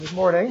Good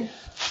morning.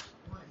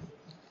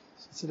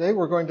 Today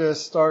we're going to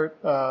start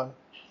a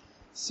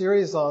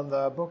series on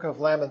the book of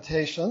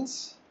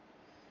Lamentations.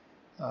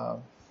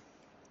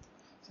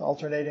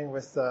 Alternating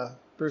with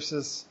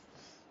Bruce's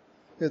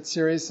good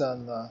series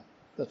on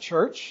the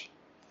church.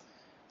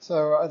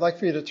 So I'd like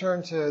for you to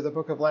turn to the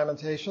book of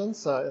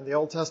Lamentations in the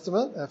Old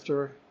Testament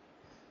after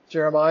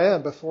Jeremiah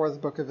and before the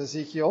book of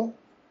Ezekiel.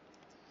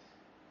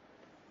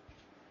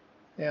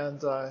 And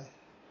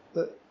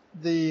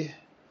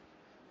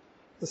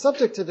the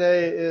subject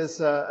today is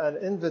an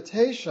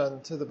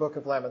invitation to the book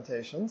of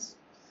Lamentations.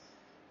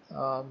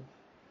 I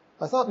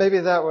thought maybe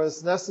that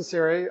was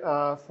necessary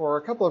for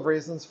a couple of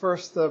reasons.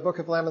 First, the book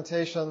of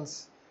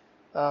Lamentations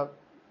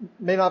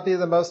may not be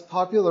the most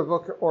popular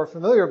book or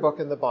familiar book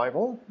in the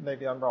Bible.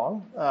 Maybe I'm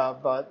wrong,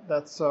 but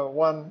that's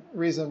one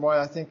reason why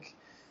I think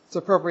it's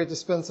appropriate to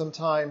spend some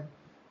time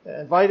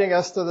inviting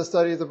us to the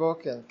study of the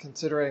book and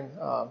considering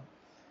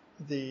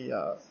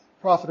the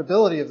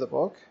profitability of the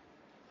book.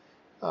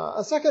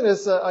 A second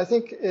is, I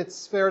think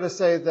it's fair to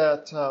say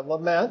that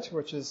lament,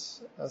 which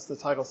is, as the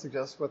title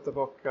suggests, what the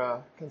book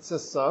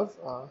consists of,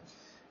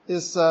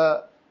 is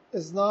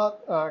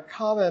not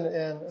common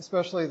in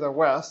especially the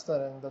West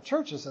and in the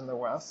churches in the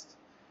West.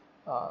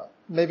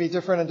 Maybe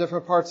different in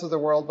different parts of the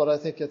world, but I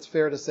think it's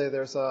fair to say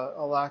there's a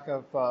lack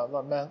of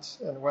lament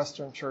in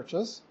Western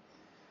churches.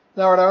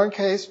 Now, in our own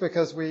case,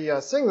 because we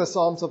sing the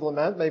Psalms of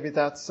Lament, maybe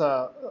that's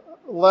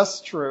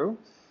less true.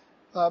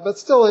 But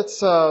still,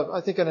 it's,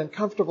 I think, an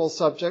uncomfortable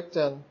subject,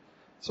 and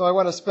so I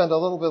want to spend a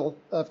little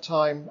bit of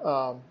time,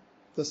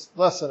 this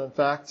lesson, in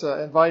fact,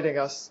 inviting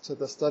us to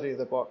the study of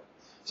the book.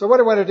 So what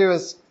I want to do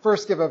is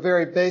first give a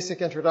very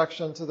basic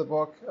introduction to the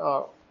book.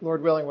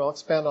 Lord willing, we'll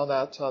expand on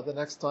that the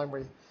next time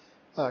we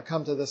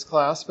come to this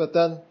class. But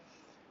then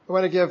I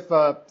want to give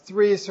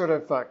three sort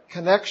of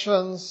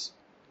connections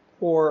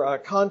or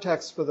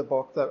context for the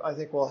book that I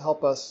think will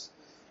help us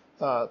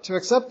to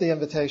accept the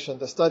invitation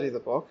to study the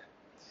book.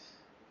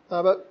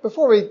 But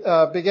before we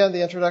begin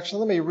the introduction,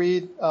 let me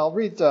read. I'll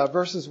read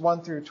verses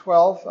 1 through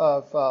 12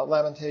 of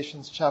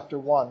Lamentations chapter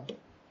 1.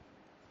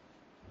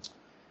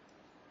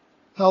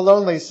 How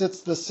lonely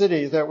sits the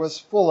city that was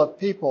full of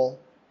people.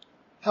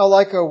 How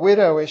like a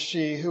widow is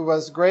she who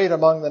was great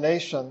among the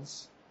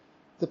nations.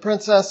 The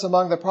princess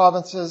among the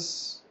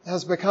provinces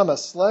has become a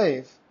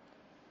slave.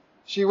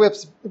 She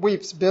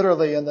weeps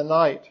bitterly in the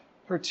night.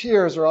 Her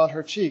tears are on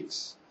her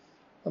cheeks.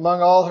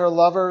 Among all her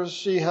lovers,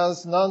 she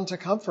has none to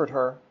comfort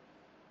her.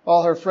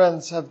 All her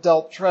friends have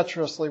dealt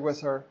treacherously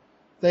with her.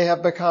 They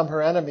have become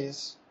her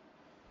enemies.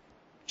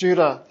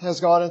 Judah has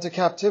gone into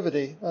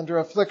captivity under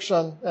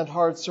affliction and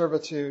hard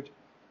servitude.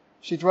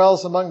 She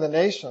dwells among the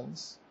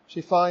nations.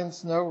 She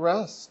finds no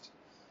rest.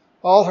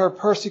 All her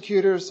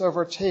persecutors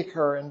overtake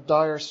her in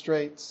dire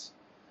straits.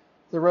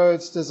 The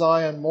roads to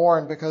Zion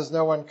mourn because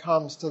no one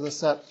comes to the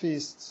set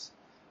feasts.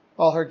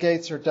 All her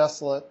gates are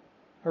desolate.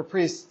 Her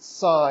priests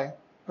sigh.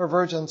 Her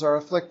virgins are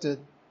afflicted,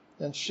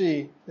 and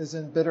she is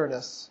in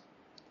bitterness.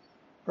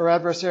 Her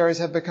adversaries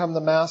have become the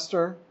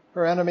master.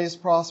 Her enemies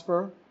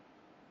prosper.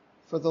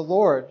 For the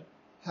Lord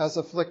has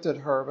afflicted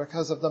her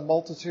because of the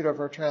multitude of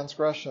her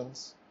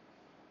transgressions.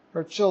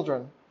 Her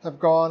children have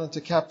gone into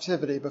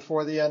captivity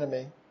before the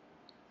enemy.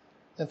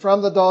 And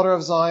from the daughter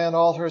of Zion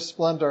all her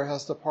splendor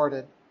has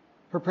departed.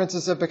 Her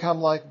princes have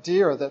become like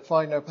deer that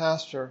find no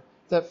pasture,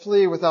 that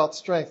flee without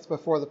strength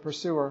before the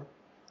pursuer.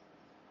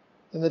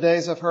 In the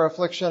days of her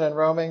affliction and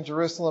roaming,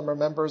 Jerusalem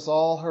remembers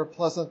all her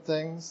pleasant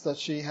things that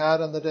she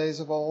had in the days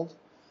of old,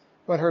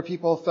 when her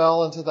people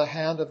fell into the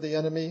hand of the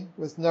enemy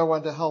with no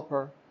one to help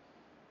her.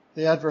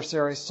 The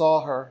adversary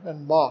saw her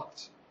and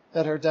mocked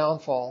at her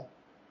downfall.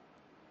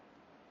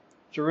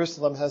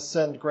 Jerusalem has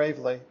sinned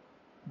gravely.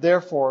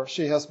 Therefore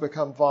she has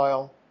become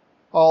vile.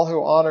 All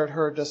who honored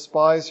her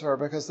despise her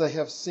because they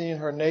have seen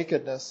her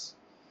nakedness.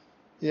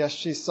 Yes,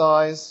 she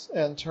sighs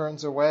and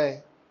turns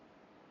away.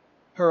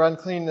 Her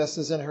uncleanness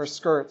is in her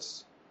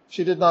skirts.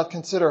 She did not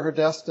consider her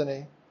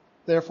destiny.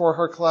 Therefore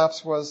her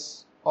collapse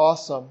was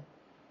awesome.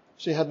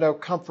 She had no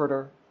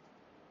comforter.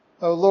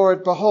 O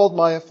Lord, behold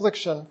my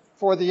affliction,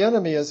 for the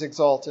enemy is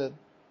exalted.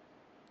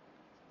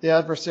 The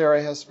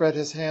adversary has spread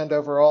his hand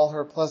over all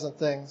her pleasant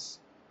things,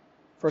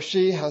 for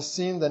she has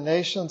seen the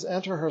nations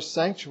enter her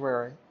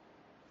sanctuary,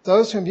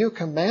 those whom you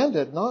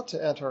commanded not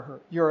to enter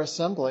your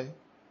assembly.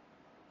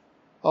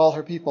 All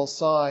her people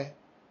sigh.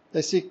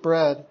 They seek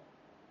bread.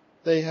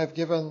 They have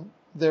given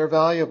their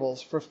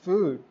valuables for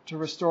food to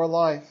restore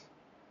life.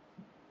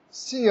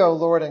 See, O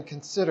Lord, and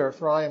consider,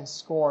 for I am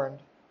scorned.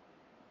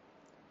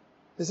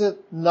 Is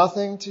it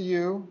nothing to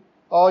you,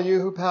 all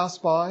you who pass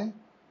by?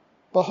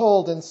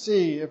 Behold and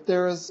see if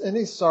there is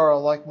any sorrow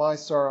like my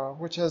sorrow,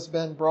 which has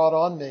been brought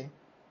on me,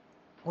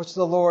 which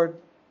the Lord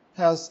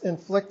has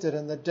inflicted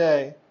in the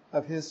day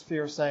of his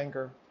fierce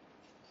anger.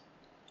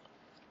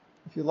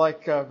 If you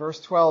like, verse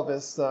 12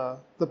 is the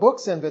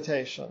book's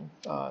invitation.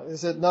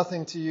 Is it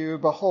nothing to you?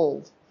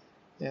 Behold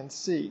and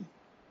see.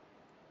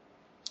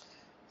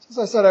 As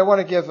I said, I want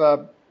to give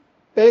a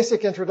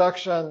basic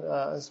introduction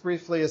as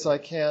briefly as I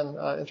can,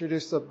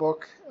 introduce the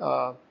book,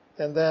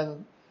 and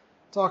then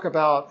talk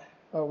about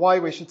why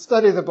we should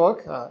study the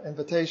book.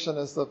 Invitation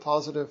is the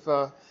positive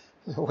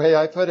way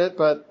I put it,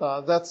 but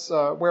that's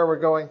where we're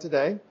going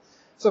today.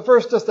 So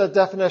first, just a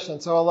definition.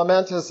 So a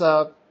lament is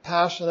a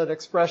passionate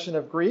expression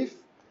of grief.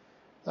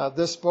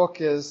 This book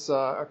is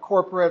a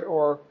corporate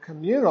or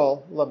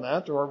communal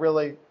lament, or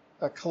really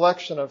a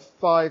collection of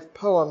 5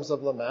 poems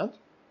of lament.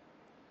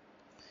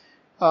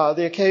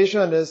 The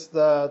occasion is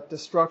the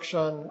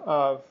destruction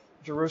of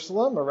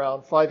Jerusalem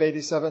around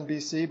 587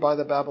 BC by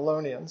the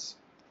Babylonians.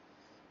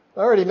 I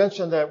already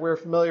mentioned that we're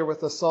familiar with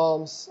the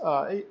Psalms.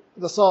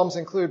 The Psalms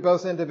include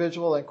both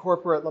individual and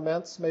corporate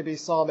laments. Maybe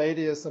Psalm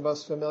 80 is the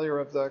most familiar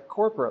of the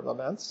corporate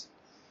laments.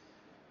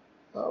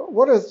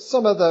 What are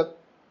some of the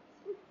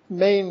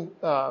main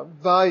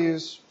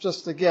values,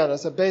 just again,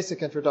 as a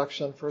basic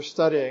introduction for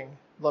studying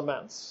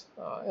laments?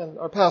 And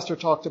our pastor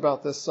talked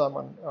about this some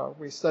when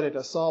we studied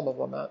a Psalm of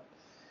Lament.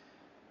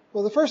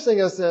 Well, the first thing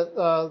is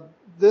that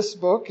this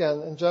book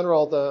and in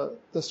general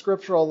the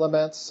scriptural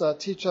laments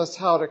teach us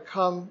how to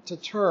come to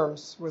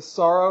terms with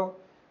sorrow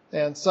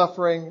and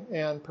suffering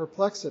and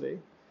perplexity,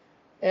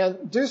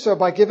 and do so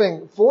by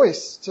giving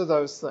voice to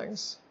those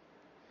things,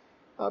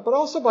 but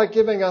also by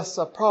giving us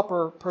a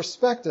proper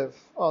perspective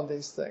on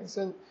these things.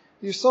 And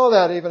you saw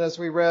that even as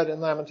we read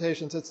in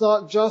Lamentations. It's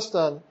not just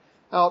an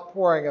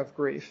outpouring of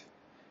grief.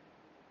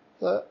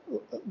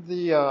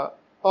 The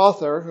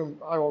author, whom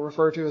I will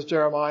refer to as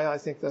Jeremiah, I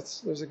think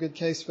there's a good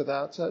case for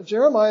that.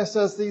 Jeremiah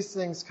says these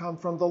things come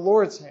from the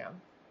Lord's hand.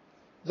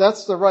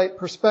 That's the right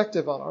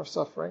perspective on our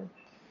suffering.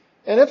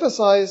 And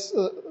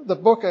the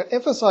book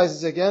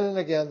emphasizes again and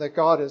again that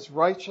God is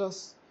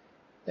righteous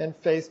and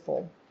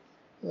faithful.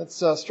 And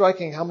it's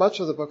striking how much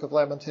of the book of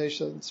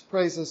Lamentations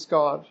praises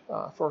God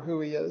for who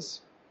he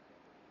is.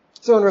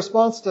 So in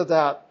response to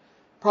that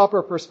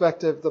proper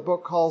perspective, the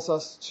book calls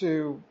us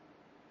to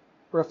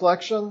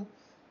reflection,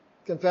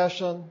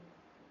 confession,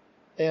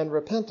 and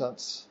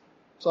repentance.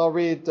 So I'll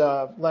read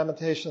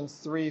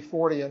Lamentations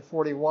 3:40 and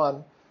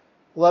 41.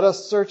 Let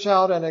us search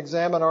out and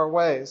examine our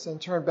ways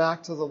and turn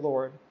back to the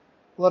Lord.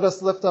 Let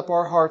us lift up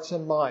our hearts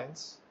and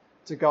minds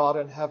to God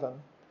in heaven.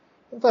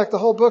 In fact, the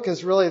whole book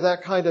is really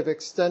that kind of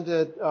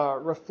extended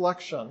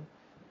reflection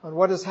on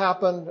what has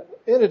happened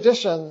in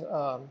addition,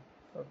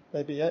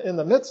 maybe in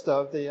the midst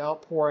of the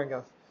outpouring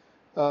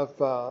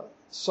of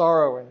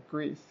sorrow and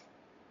grief.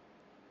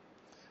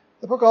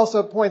 The book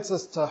also points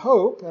us to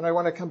hope, and I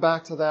want to come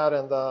back to that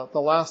in the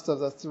last of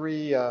the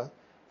 3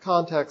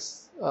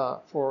 contexts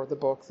for the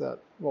book that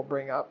we'll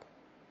bring up.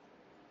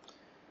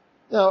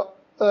 Now,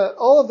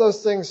 all of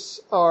those things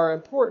are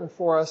important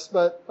for us,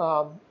 but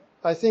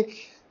I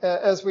think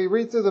as we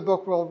read through the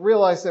book, we'll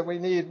realize that we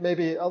need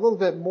maybe a little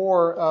bit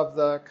more of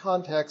the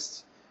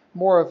context,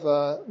 more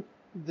of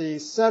the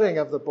setting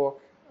of the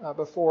book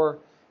before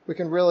we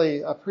can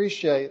really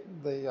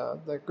appreciate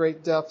the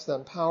great depth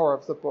and power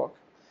of the book.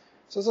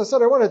 So as I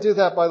said, I want to do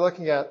that by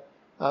looking at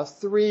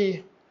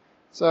 3.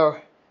 So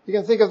you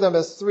can think of them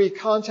as 3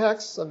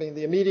 contexts. I mean,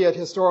 the immediate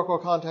historical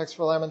context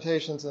for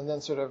Lamentations, and then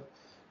sort of,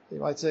 you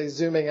might say,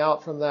 zooming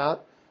out from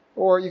that.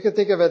 Or you could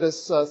think of it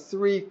as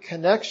 3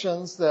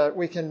 connections that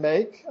we can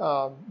make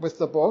with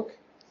the book.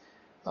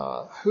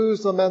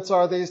 Whose laments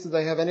are these? Do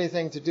they have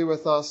anything to do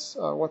with us?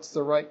 What's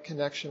the right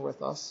connection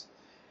with us?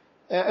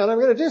 And I'm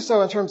going to do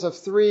so in terms of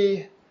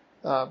 3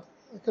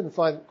 I couldn't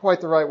find quite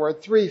the right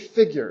word, 3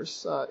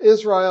 figures,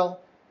 Israel,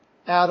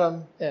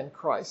 Adam, and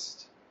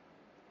Christ.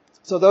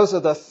 So those are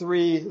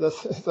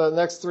the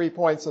next 3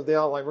 points of the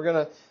outline. We're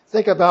going to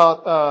think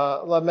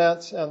about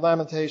lament and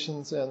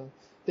Lamentations in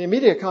the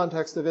immediate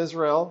context of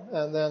Israel,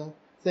 and then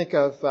think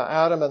of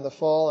Adam and the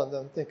fall, and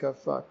then think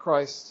of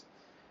Christ,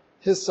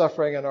 his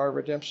suffering and our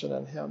redemption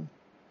in him.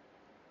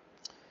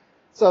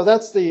 So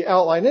that's the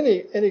outline.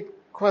 Any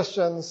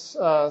questions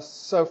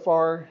so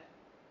far?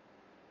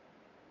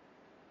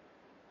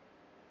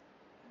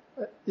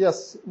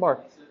 Yes,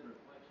 Mark.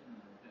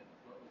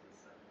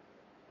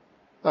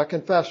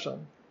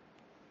 Confession.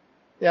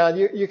 Yeah, and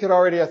you could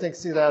already, I think,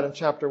 see that in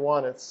chapter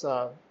 1. It's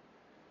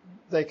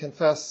they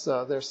confess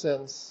their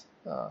sins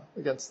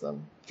against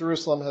them.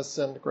 Jerusalem has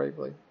sinned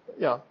gravely.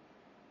 Yeah.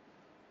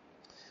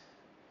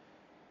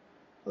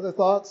 Other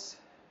thoughts?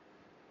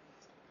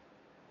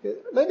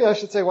 Maybe I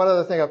should say one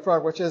other thing up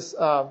front, which is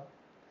I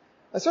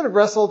sort of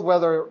wrestled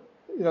whether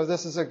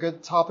this is a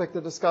good topic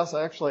to discuss.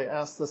 I actually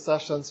asked the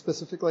session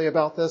specifically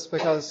about this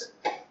because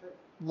a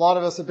lot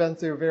of us have been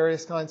through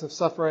various kinds of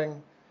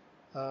suffering.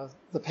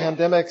 The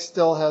pandemic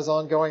still has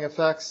ongoing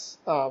effects.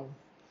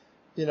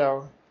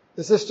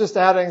 Is this just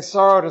adding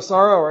sorrow to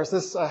sorrow, or is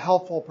this a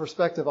helpful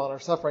perspective on our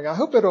suffering? I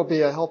hope it'll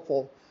be a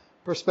helpful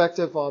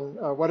perspective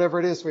on whatever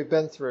it is we've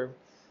been through.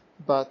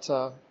 But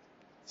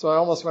so I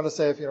almost want to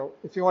say, if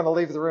you want to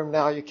leave the room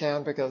now, you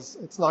can, because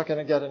it's not going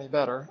to get any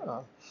better.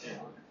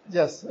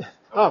 Yes.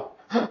 Oh.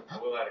 I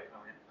will add a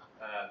comment.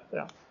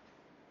 Yeah.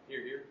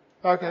 Here.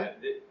 Okay.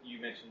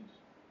 You mentioned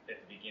at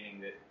the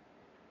beginning that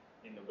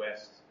in the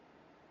West,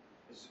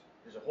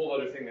 there's a whole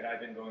other thing that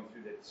I've been going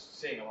through that's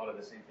saying a lot of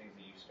the same things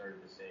that you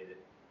started to say, that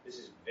this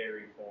is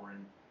very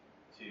foreign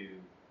to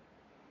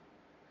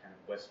kind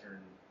of Western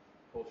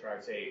culture, I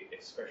would say,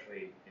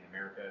 especially in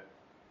America,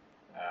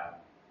 there's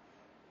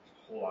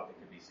a whole lot that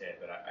could be said,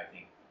 but I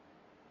think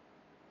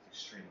it's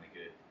extremely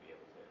good to be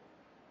able to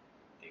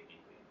dig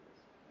deeply into this.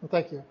 Well,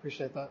 thank you.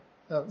 Appreciate that.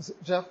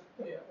 Jeff?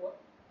 Yeah, well,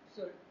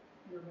 so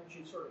you were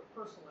mentioning sort of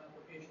personal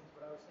applications,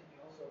 but I was thinking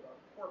also about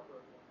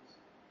corporate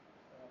ones.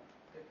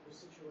 Like the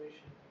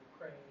situation in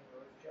Ukraine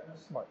or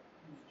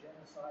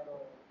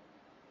genocidal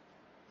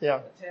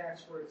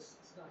attacks where it's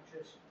not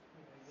just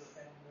your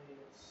family,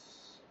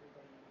 it's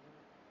everybody.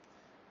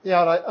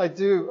 Yeah,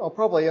 and I'll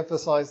probably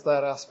emphasize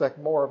that aspect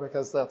more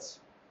because that's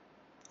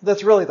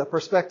really the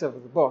perspective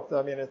of the book.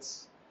 I mean,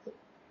 it's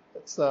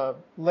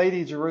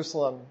Lady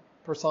Jerusalem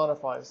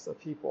personifies the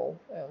people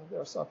and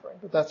their suffering.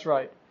 But that's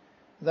right.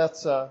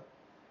 That's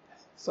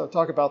so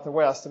talk about the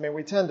West. I mean,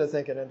 we tend to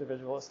think in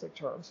individualistic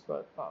terms,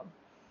 but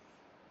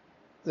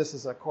this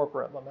is a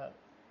corporate lament.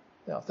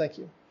 Yeah, thank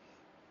you.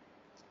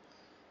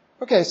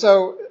 Okay,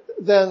 so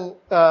then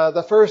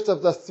the first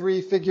of the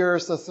three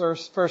figures, the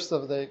first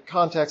of the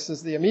context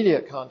is the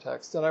immediate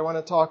context, and I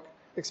want to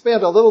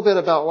expand a little bit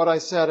about what I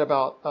said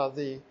about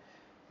the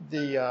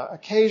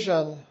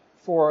occasion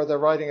for the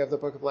writing of the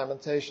Book of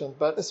Lamentations,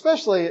 but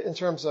especially in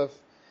terms of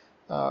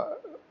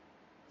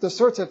the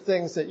sorts of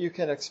things that you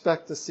can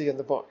expect to see in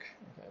the book.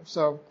 Okay,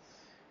 so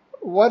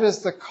what is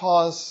the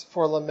cause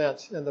for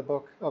lament in the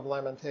Book of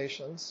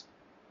Lamentations?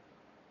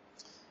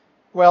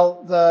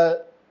 Well,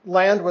 the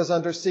land was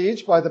under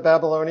siege by the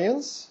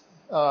Babylonians.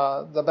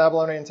 The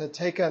Babylonians had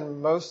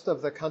taken most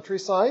of the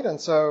countryside, and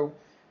so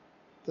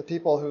the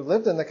people who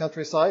lived in the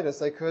countryside, as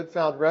they could,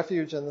 found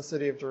refuge in the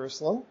city of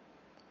Jerusalem.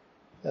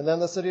 And then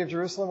the city of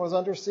Jerusalem was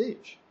under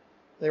siege.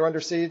 They were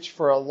under siege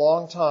for a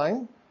long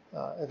time.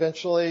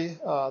 Eventually,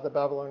 the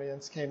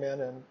Babylonians came in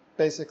and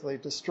basically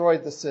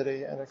destroyed the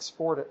city and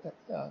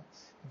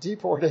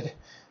deported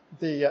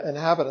the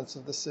inhabitants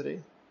of the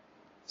city.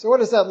 So what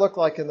does that look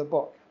like in the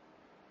book?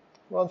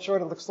 Well, in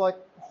short, it looks like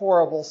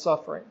horrible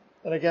suffering.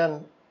 And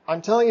again,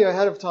 I'm telling you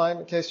ahead of time,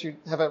 in case you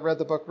haven't read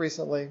the book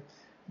recently,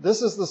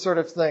 this is the sort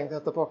of thing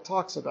that the book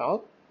talks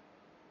about.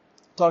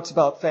 It talks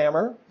about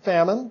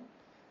famine,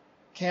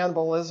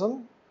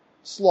 cannibalism,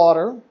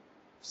 slaughter,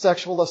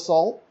 sexual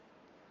assault,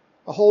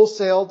 a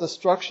wholesale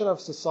destruction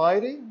of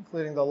society,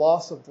 including the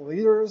loss of the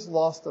leaders,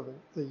 loss of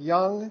the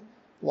young,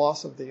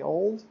 loss of the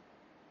old.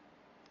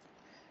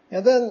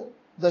 And then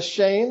the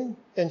shame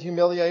and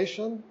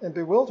humiliation and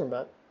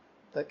bewilderment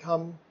that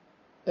come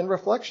in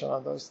reflection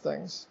on those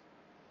things.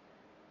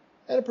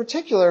 And in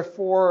particular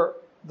for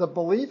the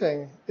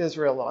believing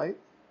Israelite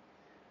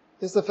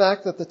is the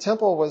fact that the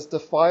temple was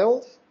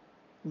defiled,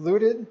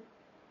 looted,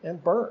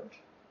 and burned.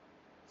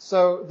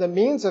 So the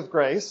means of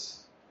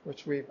grace,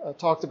 which we've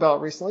talked about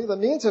recently, the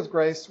means of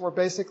grace were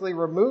basically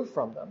removed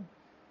from them.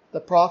 The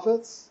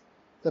prophets,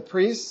 the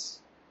priests,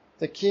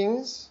 the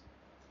kings,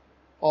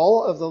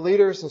 all of the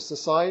leaders of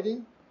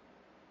society,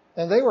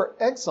 and they were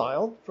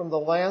exiled from the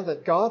land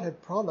that God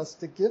had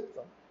promised to give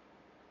them.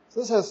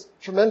 So this has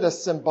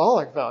tremendous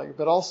symbolic value,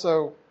 but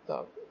also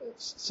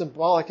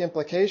symbolic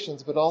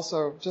implications, but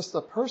also just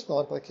the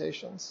personal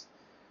implications.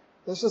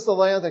 This is the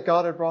land that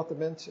God had brought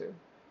them into,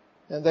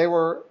 and they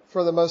were,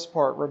 for the most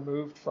part,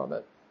 removed from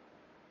it.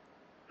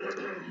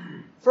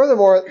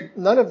 Furthermore,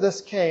 none of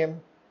this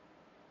came,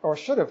 or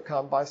should have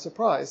come, by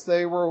surprise.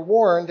 They were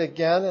warned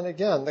again and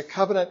again. The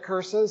covenant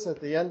curses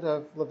at the end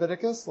of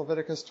Leviticus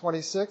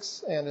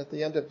 26, and at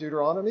the end of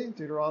Deuteronomy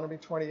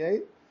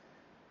 28,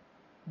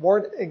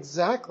 warned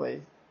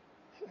exactly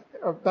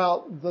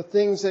about the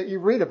things that you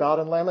read about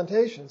in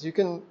Lamentations. You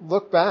can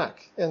look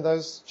back in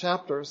those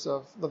chapters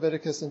of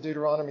Leviticus and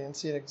Deuteronomy and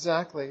see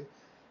exactly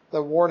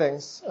the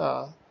warnings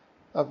of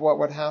what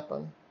would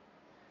happen.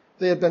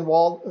 They had been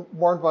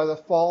warned by the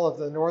fall of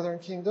the northern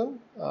kingdom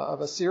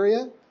of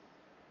Assyria.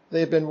 They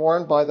had been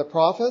warned by the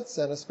prophets,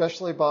 and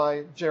especially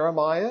by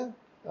Jeremiah,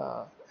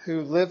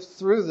 who lived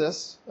through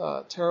this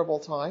terrible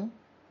time.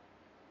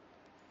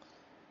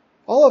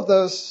 All of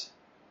those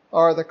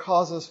are the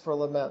causes for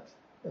lament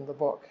in the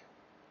book.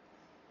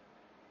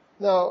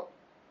 Now,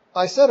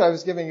 I said I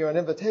was giving you an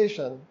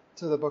invitation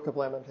to the Book of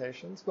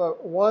Lamentations,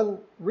 but one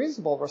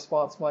reasonable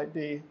response might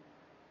be,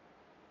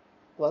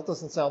 well, that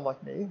doesn't sound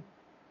like me.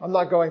 I'm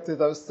not going through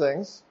those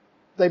things.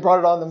 They brought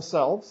it on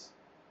themselves.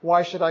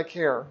 Why should I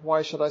care?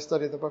 Why should I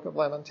study the Book of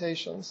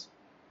Lamentations?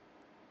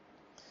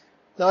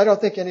 Now, I don't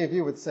think any of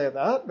you would say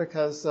that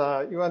because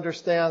you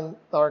understand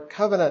our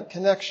covenant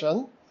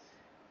connection.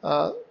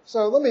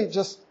 So let me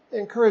just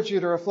encourage you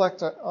to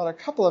reflect on a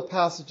couple of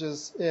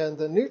passages in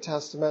the New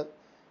Testament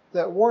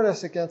that warn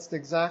us against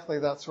exactly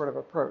that sort of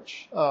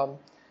approach. I'm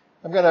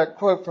going to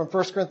quote from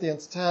 1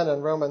 Corinthians 10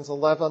 and Romans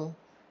 11.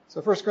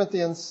 So 1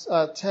 Corinthians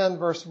 10,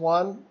 verse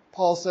 1,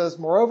 Paul says,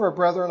 "Moreover,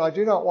 brethren, I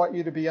do not want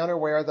you to be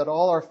unaware that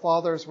all our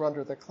fathers were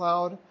under the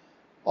cloud,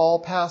 all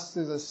passed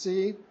through the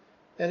sea."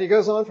 And he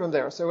goes on from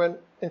there. So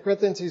in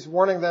Corinthians, he's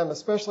warning them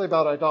especially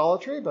about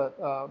idolatry, but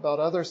about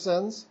other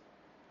sins.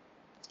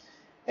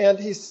 And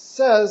he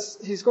says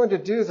he's going to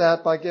do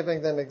that by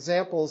giving them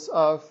examples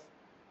of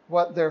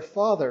what their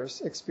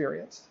fathers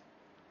experienced.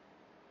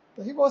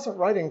 But he wasn't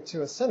writing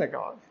to a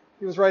synagogue.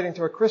 he was writing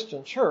to a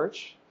Christian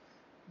church,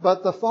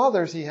 but the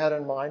fathers he had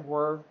in mind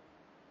were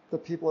the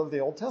people of the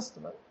Old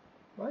Testament,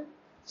 right?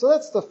 So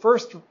that's the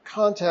first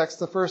context,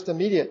 the first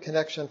immediate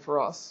connection for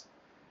us.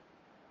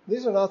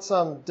 These are not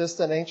some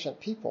distant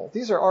ancient people.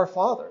 These are our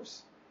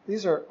fathers.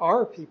 These are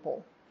our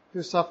people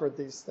who suffered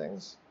these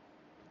things.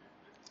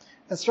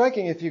 It's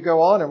striking if you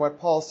go on in what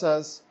Paul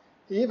says.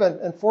 He even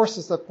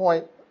enforces the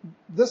point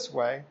this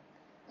way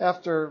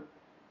after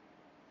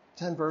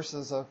 10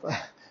 verses of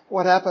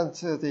what happened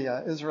to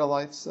the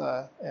Israelites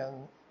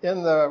and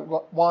in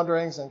the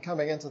wanderings and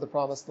coming into the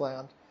promised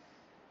land.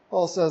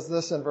 Paul says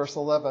this in verse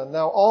 11,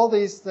 "Now all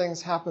these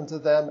things happened to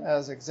them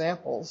as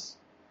examples,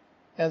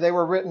 and they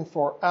were written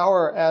for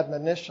our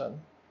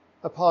admonition,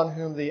 upon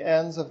whom the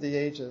ends of the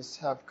ages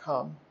have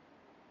come.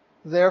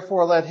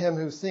 Therefore let him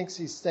who thinks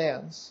he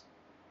stands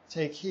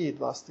take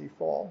heed lest he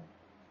fall."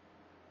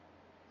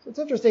 So it's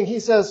interesting. He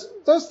says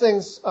those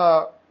things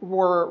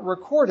were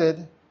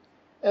recorded,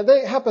 and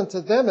they happened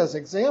to them as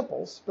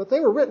examples, but they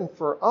were written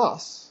for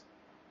us,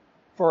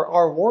 for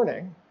our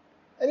warning.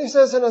 And he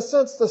says, in a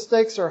sense, the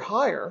stakes are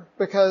higher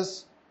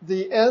because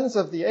the ends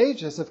of the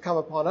ages have come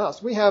upon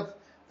us. We have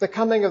the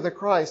coming of the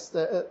Christ,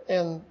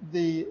 and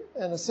in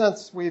a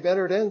sense, we've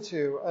entered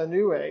into a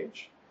new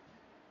age.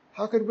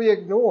 How could we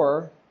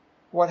ignore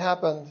what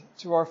happened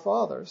to our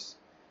fathers?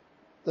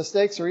 The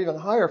stakes are even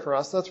higher for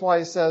us. That's why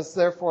he says,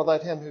 "Therefore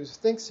let him who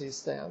thinks he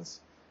stands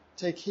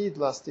take heed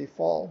lest he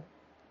fall."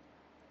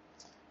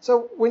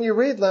 So when you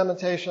read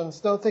Lamentations,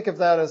 don't think of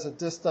that as a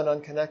distant,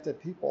 unconnected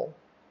people.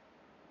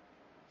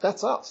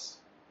 That's us.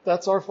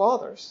 That's our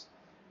fathers.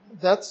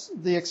 That's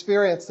the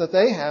experience that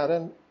they had.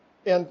 And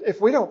if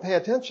we don't pay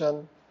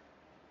attention,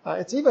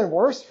 it's even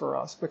worse for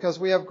us because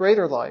we have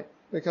greater light,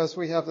 because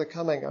we have the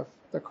coming of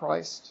the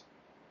Christ.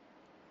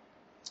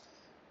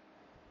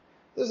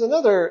 There's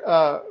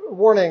another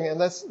warning,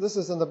 and this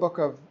is in the book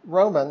of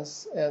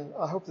Romans, and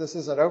I hope this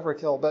isn't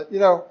overkill, but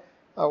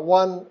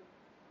one,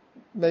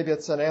 maybe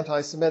it's an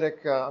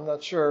anti-Semitic, I'm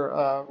not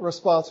sure,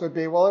 response would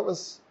be, well,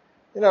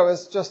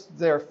 it's just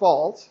their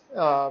fault.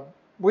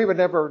 We would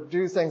never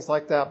do things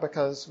like that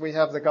because we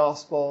have the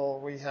gospel,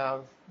 we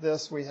have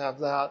this, we have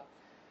that.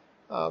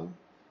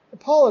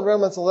 Paul in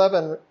Romans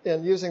 11,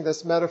 in using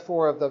this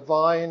metaphor of the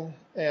vine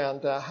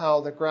and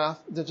how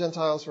the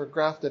Gentiles were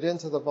grafted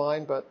into the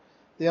vine, but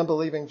the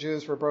unbelieving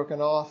Jews were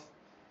broken off,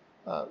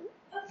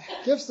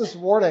 gives this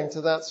warning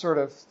to that sort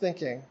of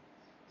thinking.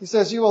 He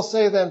says, "You will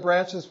say then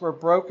branches were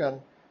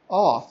broken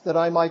off that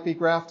I might be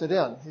grafted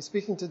in." He's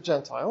speaking to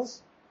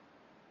Gentiles.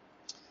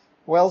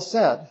 "Well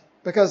said.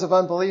 Because of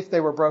unbelief they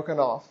were broken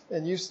off,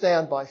 and you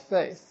stand by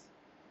faith.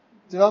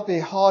 Do not be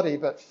haughty,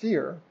 but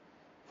fear.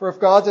 For if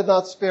God did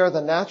not spare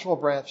the natural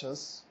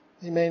branches,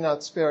 he may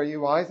not spare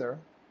you either.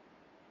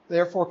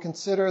 Therefore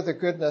consider the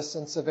goodness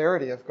and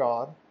severity of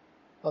God.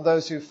 On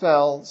those who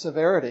fell,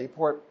 severity,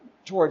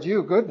 toward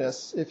you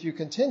goodness, if you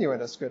continue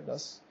in his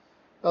goodness.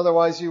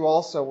 Otherwise you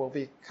also will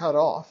be cut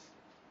off."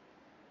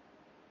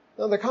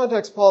 Now in the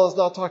context, Paul is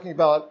not talking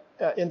about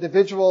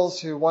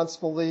individuals who once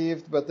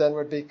believed but then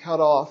would be cut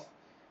off.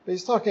 But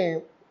he's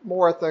talking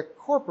more at the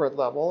corporate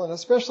level, and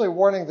especially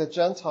warning the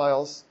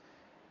Gentiles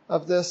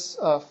of this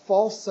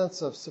false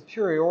sense of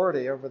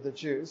superiority over the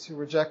Jews who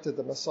rejected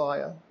the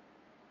Messiah.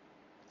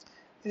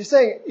 He's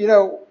saying,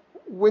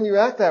 when you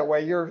act that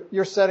way,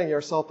 you're setting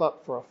yourself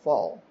up for a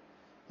fall.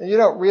 And you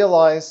don't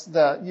realize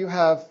that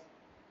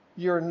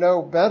you're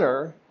no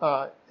better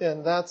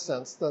in that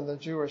sense than the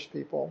Jewish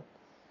people.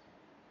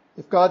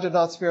 If God did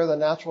not spare the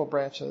natural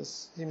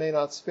branches, he may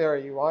not spare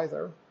you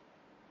either.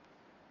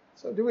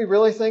 So do we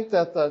really think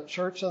that the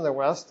church in the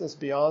West is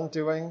beyond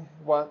doing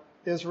what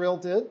Israel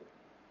did?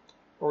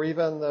 Or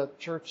even the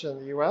church in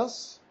the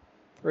U.S.?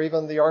 Or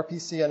even the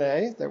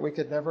RPCNA, that we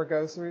could never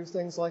go through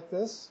things like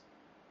this?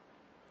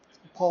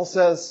 Paul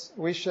says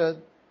we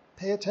should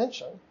pay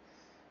attention.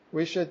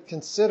 We should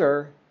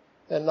consider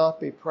and not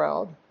be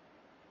proud.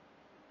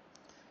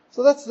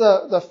 So that's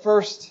the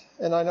first,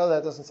 and I know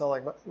that doesn't sound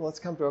like, let's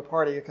come to a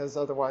party because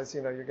otherwise,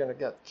 you're going to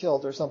get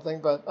killed or something.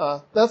 But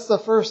that's the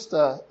first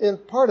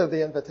part of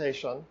the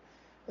invitation.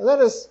 And that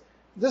is,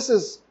 this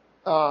is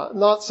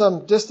not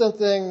some distant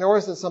thing, nor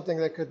is it something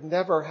that could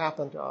never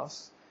happen to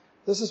us.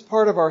 This is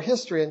part of our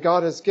history, and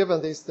God has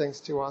given these things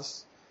to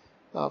us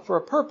for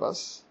a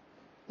purpose.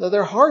 Now,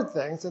 they're hard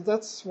things, and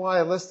that's why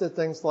I listed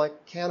things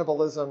like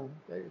cannibalism.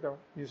 You don't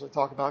usually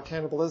talk about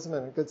cannibalism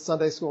in a good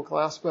Sunday school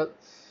class, but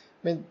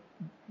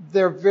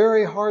they're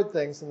very hard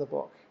things in the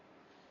book.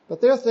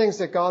 But they're things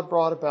that God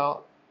brought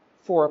about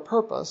for a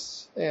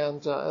purpose.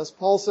 And as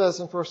Paul says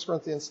in 1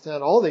 Corinthians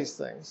 10, all these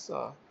things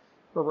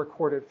were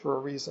recorded for a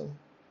reason.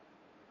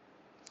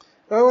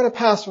 Now, I want to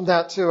pass from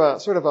that to a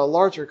sort of a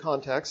larger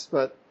context,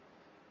 but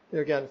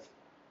again,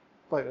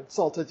 if I've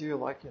insulted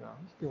you, if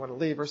you want to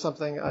leave or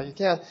something, you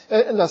can.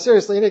 And no,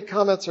 seriously, any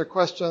comments or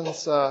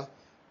questions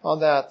on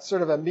that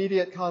sort of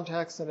immediate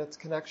context and its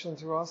connection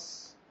to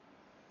us?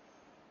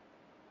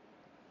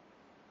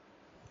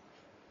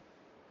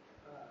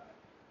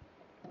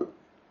 I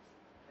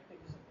think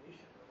as a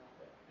nation, we're not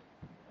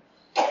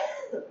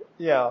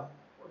Yeah.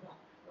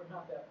 we're not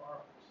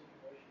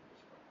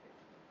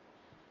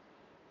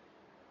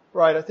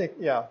Right, I think,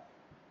 yeah.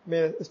 I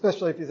mean,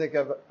 especially if you think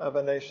of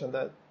a nation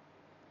that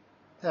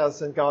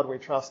has "In God We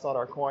Trust" on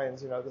our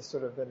coins, this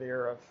sort of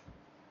veneer of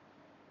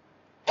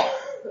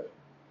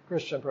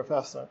Christian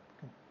profession,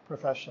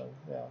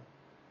 yeah.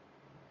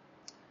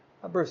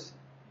 Bruce?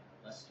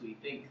 Lest we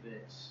think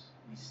that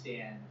we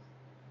stand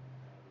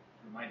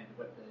reminded of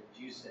what the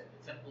Jews said,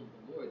 the temple of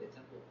the Lord, the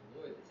temple of the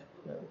Lord, the temple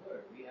of the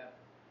Lord. We have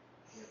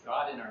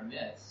God in our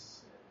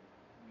midst.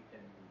 We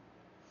can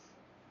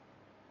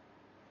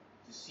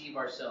deceive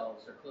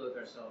ourselves or clothe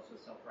ourselves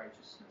with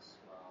self-righteousness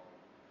while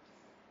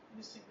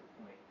missing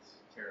the point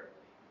terribly.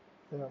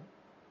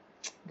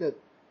 Yeah. Good.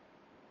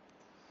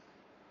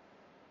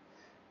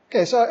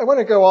 Okay, so I want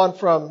to go on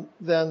from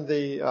then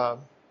the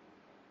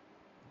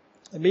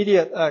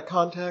immediate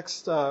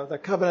context, the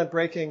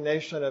covenant-breaking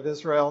nation of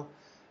Israel,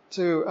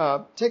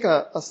 to take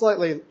a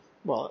slightly,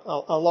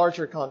 a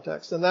larger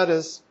context, and that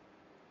is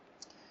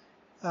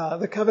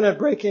the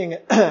covenant-breaking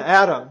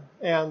Adam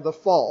and the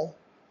fall.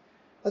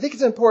 I think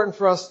it's important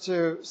for us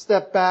to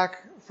step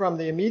back from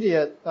the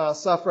immediate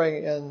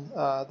suffering in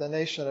the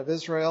nation of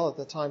Israel at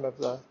the time of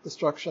the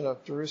destruction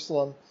of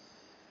Jerusalem,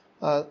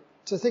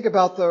 to think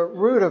about the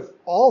root of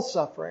all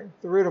suffering,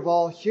 the root of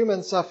all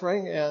human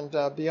suffering, and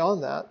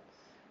beyond that.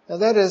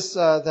 And that is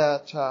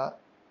that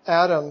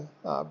Adam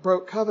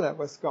broke covenant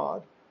with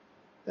God,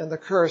 and the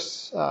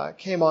curse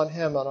came on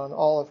him and on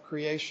all of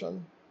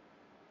creation.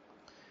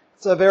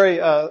 It's a very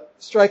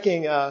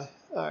striking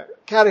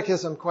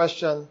catechism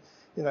question.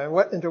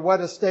 Into what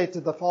estate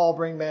did the fall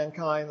bring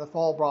mankind? The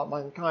fall brought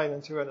mankind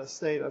into an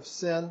estate of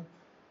sin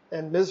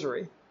and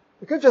misery.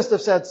 We could just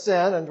have said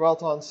sin and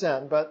dwelt on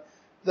sin, but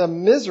the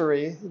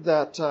misery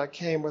that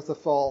came with the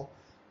fall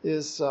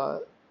is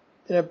an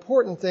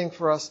important thing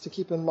for us to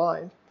keep in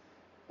mind.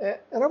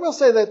 And I will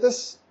say that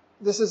this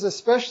is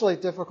especially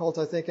difficult,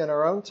 I think, in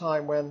our own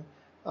time when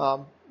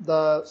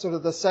the sort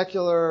of the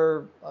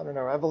secular,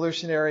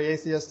 evolutionary,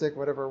 atheistic,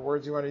 whatever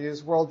words you want to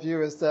use,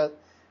 worldview is that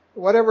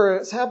whatever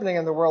is happening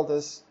in the world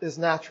is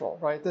natural,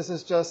 right? This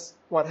is just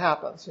what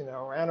happens.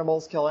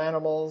 Animals kill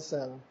animals,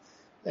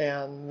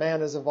 and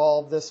man has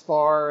evolved this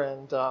far,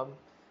 and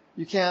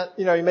you can't,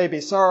 you may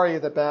be sorry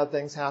that bad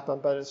things happen,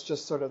 but it's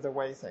just sort of the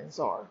way things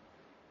are.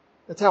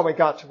 That's how we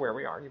got to where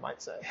we are, you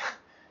might say.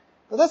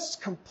 But that's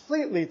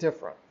completely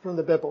different from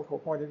the biblical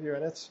point of view,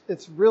 and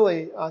it's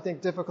really, I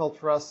think, difficult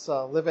for us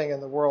living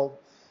in the world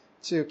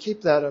to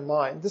keep that in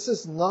mind. This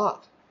is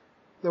not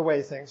the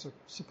way things are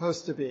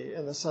supposed to be,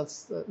 in the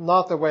sense that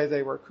not the way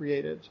they were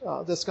created.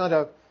 This kind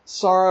of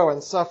sorrow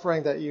and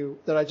suffering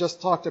that I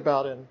just talked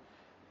about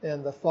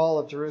in the fall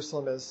of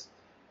Jerusalem is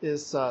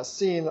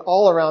seen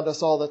all around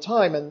us all the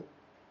time, and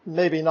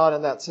maybe not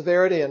in that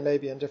severity and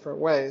maybe in different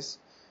ways.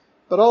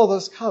 But all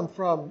those come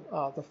from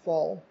the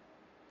fall.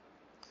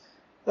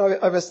 Now,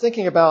 I was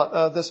thinking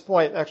about this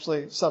point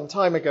actually some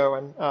time ago,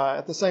 and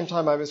at the same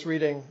time I was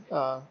reading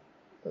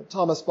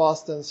Thomas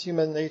Boston's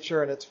Human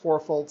Nature and Its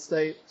Fourfold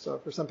State. So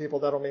for some people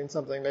that'll mean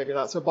something, maybe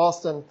not. So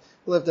Boston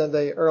lived in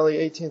the early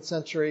 18th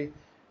century.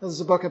 This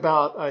is a book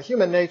about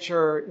human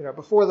nature,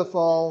 before the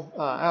fall,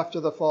 after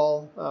the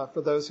fall,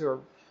 for those who are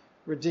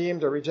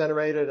redeemed or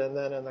regenerated, and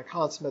then in the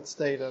consummate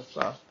state of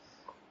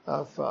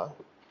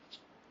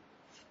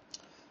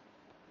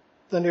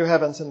the new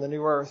heavens and the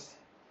new earth.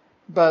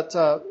 But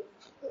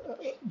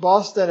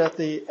Boston, at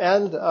the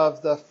end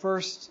of the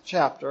first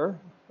chapter,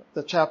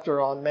 the chapter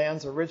on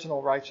man's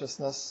original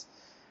righteousness,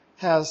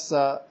 has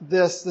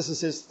this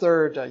is his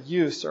third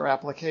use or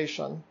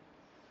application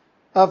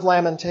of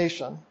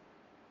lamentation.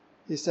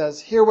 He says,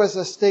 "Here was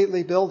a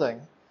stately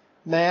building,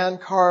 man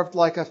carved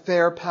like a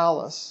fair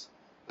palace,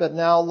 but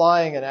now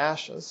lying in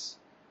ashes.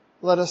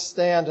 Let us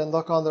stand and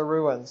look on the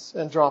ruins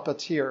and drop a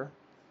tear.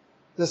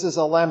 This is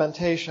a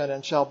lamentation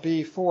and shall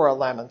be for a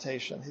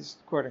lamentation." He's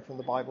quoting from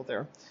the Bible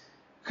there.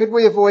 "Could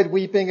we avoid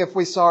weeping if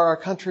we saw our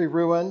country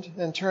ruined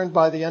and turned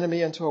by the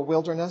enemy into a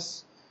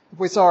wilderness? If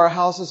we saw our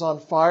houses on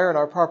fire and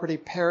our property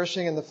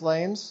perishing in the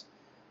flames?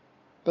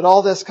 But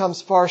all this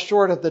comes far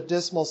short of the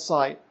dismal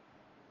sight.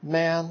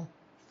 Man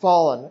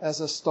fallen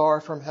as a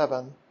star from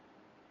heaven.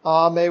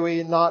 Ah, may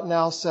we not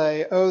now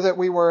say, oh, that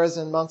we were as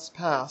in months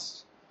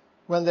past,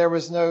 when there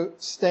was no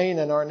stain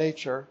in our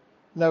nature,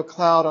 no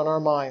cloud on our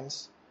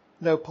minds,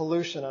 no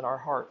pollution in our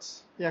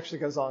hearts." He actually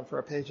goes on for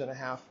a page and a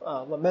half,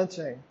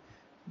 lamenting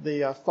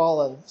the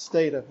fallen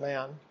state of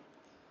man.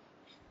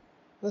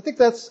 And I think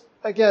that's,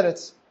 again,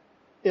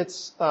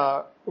 it's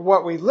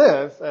what we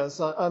live as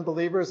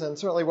unbelievers, and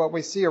certainly what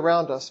we see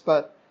around us.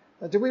 But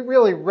do we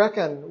really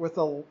reckon with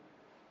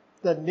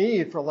the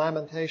need for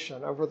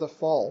lamentation over the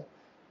fall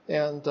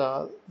and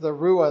the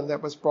ruin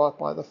that was brought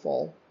by the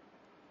fall?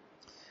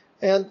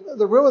 And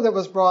the ruin that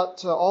was brought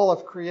to all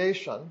of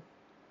creation,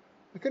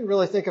 I couldn't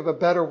really think of a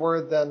better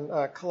word than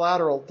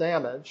collateral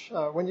damage.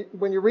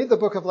 When you read the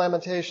book of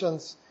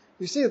Lamentations,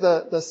 you see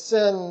the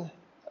sin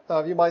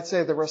of, you might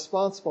say, the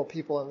responsible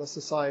people in the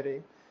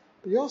society.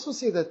 But you also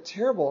see the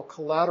terrible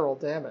collateral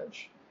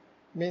damage.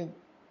 I mean,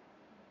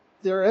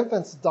 there are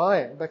infants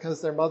dying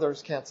because their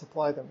mothers can't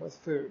supply them with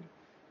food.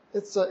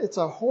 It's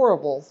a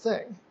horrible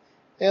thing.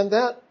 And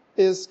that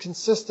is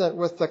consistent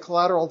with the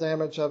collateral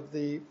damage of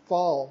the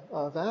fall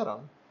of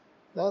Adam.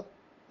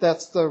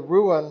 That's the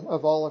ruin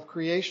of all of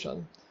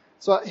creation.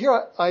 So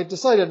here I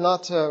decided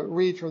not to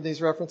read from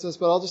these references,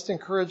 but I'll just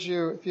encourage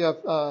you, if you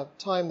have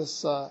time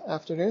this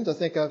afternoon, to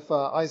think of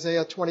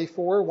Isaiah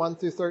 24, 1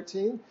 through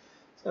 13.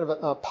 It's kind of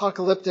an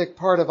apocalyptic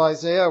part of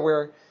Isaiah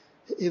where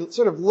he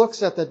sort of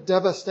looks at the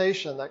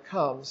devastation that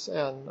comes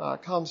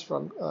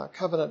from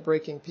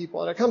covenant-breaking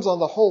people. And it comes on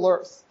the whole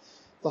earth.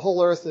 The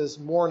whole earth is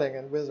mourning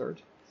and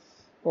withered.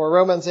 Or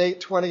Romans 8,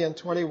 20 and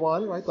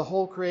 21, right? The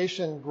whole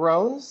creation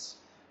groans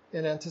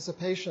in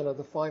anticipation of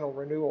the final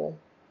renewal.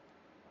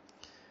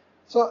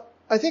 So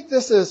I think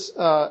this is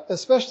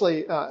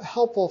especially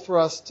helpful for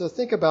us to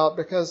think about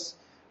because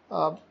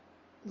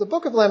the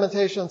book of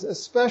Lamentations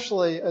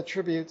especially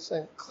attributes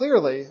and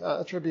clearly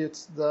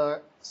attributes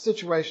the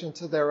situation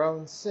to their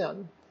own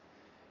sin.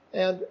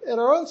 And in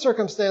our own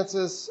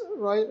circumstances,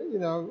 right,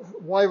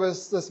 why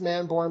was this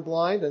man born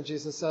blind? And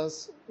Jesus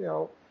says,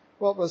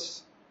 what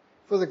was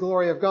for the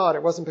glory of God?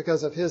 It wasn't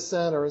because of his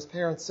sin or his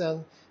parents'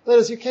 sin. That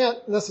is, you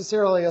can't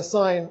necessarily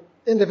assign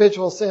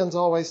individual sins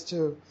always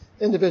to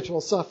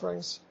individual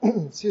sufferings.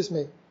 Excuse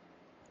me.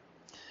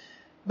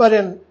 But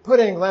in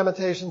putting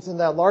Lamentations in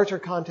that larger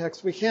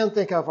context, we can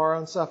think of our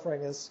own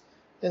suffering as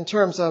in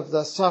terms of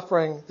the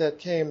suffering that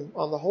came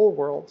on the whole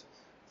world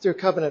through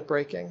covenant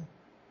breaking.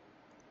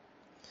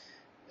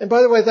 And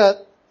by the way,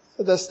 that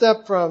the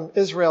step from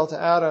Israel to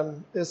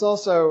Adam is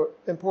also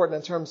important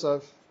in terms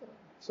of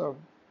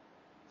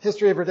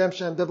history of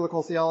redemption,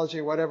 biblical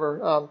theology,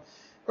 whatever.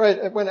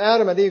 Right, when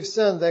Adam and Eve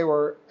sinned, they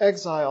were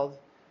exiled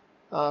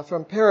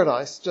from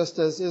paradise, just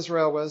as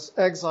Israel was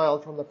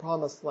exiled from the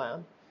promised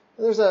land.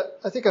 And there's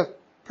I think a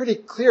pretty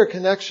clear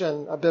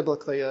connection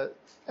biblically.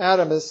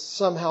 Adam is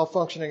somehow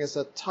functioning as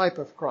a type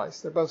of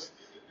Christ. They're both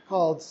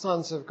called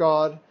sons of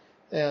God,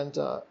 and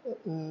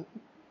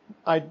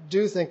I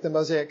do think the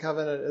Mosaic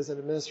covenant is an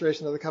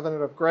administration of the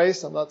covenant of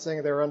grace. I'm not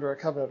saying they're under a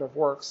covenant of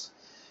works.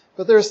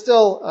 But there's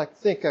still, I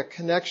think, a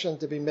connection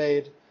to be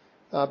made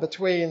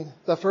between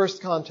the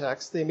first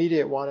context, the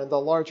immediate one, and the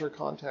larger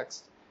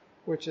context,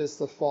 which is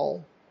the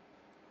fall.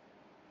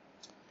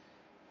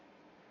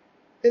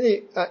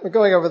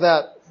 Going over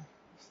that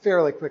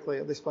fairly quickly,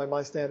 at least by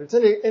my standards.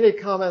 Any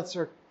comments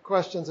or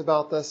questions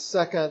about the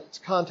second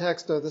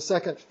context or the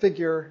second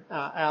figure,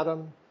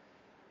 Adam,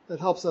 that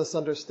helps us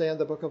understand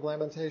the book of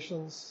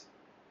Lamentations?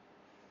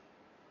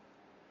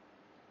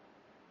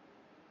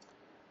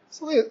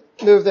 So let me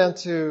move then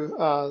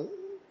to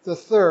the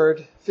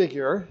third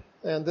figure,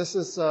 and this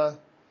is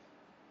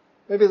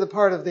maybe the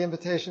part of the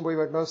invitation we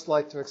would most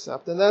like to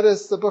accept, and that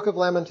is the book of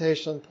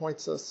Lamentations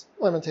points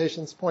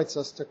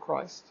us to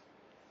Christ.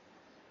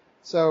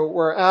 So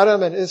where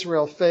Adam and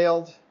Israel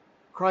failed,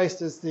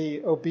 Christ is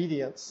the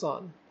obedient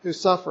son who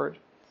suffered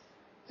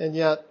and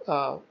yet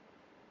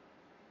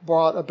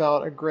brought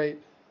about a great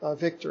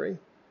victory.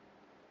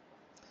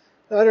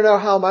 Now, I don't know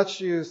how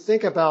much you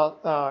think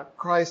about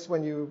Christ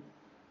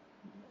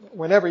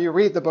whenever you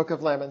read the book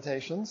of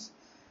Lamentations,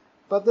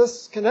 but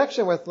this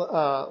connection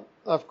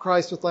of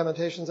Christ with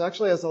Lamentations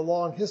actually has a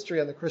long history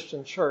in the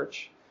Christian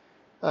church.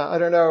 I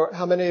don't know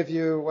how many of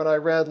you, when I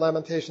read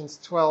Lamentations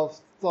 12,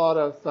 thought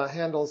of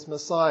Handel's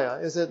Messiah.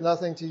 Is it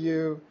nothing to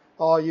you,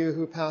 all you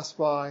who pass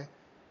by?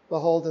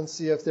 Behold and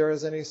see if there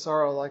is any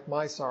sorrow like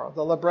my sorrow.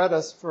 The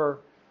librettist for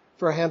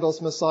Handel's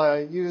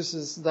Messiah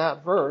uses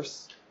that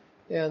verse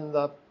in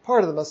the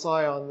part of the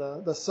Messiah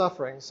on the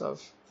sufferings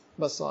of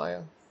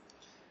Messiah.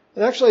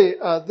 And actually,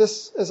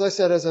 this, as I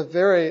said, has a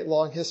very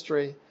long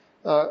history.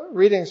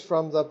 Readings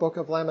from the book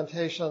of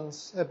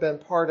Lamentations have been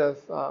part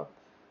of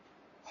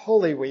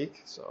Holy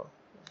Week, so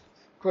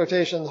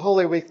quotation,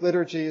 Holy Week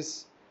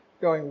liturgies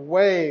going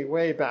way,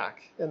 way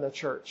back in the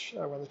church.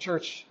 When the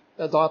church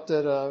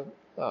adopted a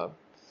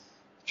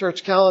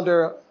church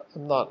calendar,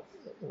 I'm not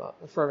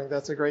affirming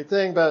that's a great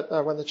thing,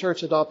 but when the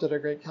church adopted a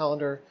great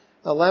calendar,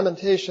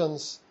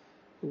 Lamentations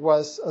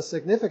was a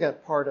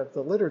significant part of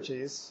the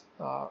liturgies,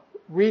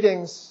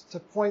 readings to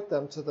point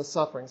them to the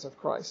sufferings of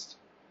Christ.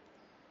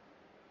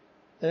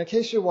 And in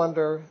case you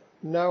wonder,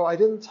 no, I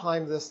didn't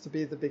time this to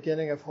be the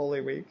beginning of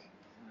Holy Week.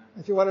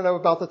 If you want to know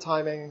about the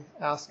timing,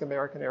 ask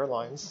American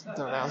Airlines.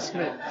 Don't ask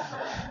me.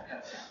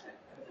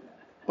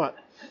 But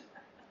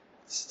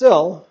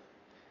still,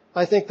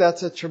 I think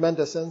that's a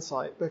tremendous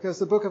insight because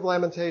the book of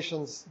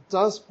Lamentations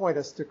does point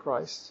us to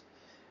Christ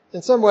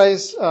in some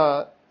ways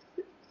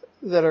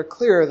that are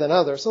clearer than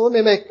others. So let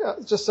me make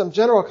just some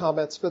general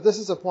comments, but this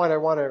is a point I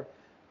want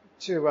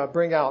to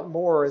bring out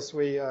more as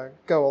we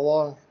go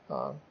along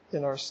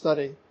in our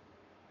study.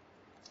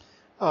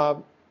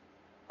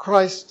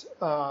 Christ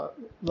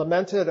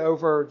lamented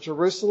over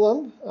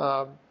Jerusalem.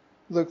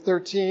 Luke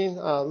 13,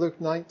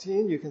 Luke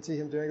 19, you can see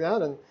him doing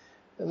that. And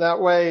in that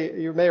way,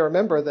 you may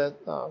remember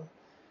that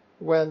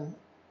when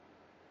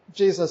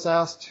Jesus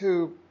asked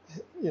who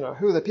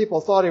the people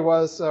thought he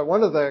was,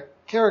 one of the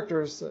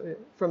characters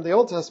from the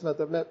Old Testament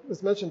that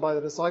was mentioned by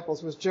the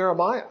disciples was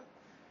Jeremiah.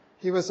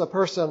 He was a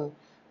person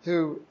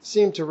who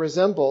seemed to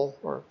resemble,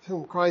 or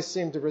whom Christ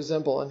seemed to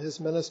resemble in his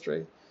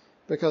ministry,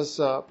 because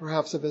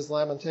perhaps of his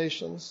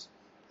lamentations.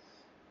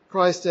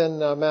 Christ in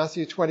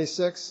Matthew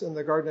 26 in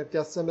the Garden of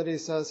Gethsemane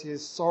says he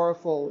is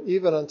sorrowful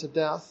even unto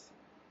death.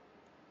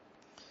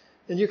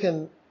 And you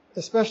can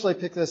especially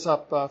pick this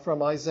up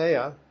from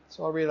Isaiah.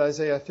 So I'll read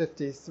Isaiah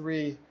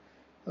 53,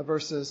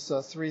 verses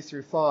 3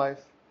 through 5.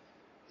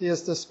 He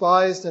is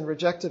despised and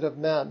rejected of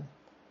men,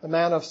 a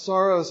man of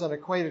sorrows and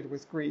acquainted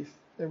with grief,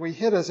 and we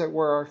hid, as it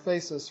were, our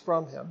faces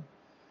from him.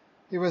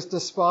 He was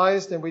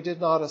despised, and we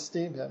did not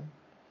esteem him.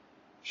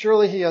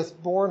 Surely he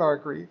hath borne our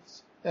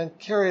griefs and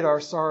carried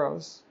our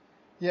sorrows,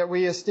 yet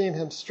we esteem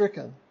him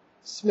stricken,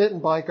 smitten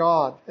by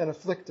God, and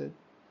afflicted.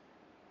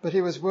 But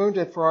he was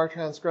wounded for our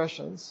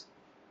transgressions.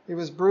 He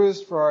was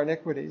bruised for our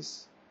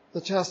iniquities. The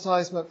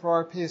chastisement for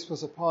our peace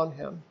was upon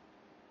him,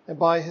 and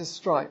by his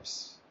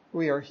stripes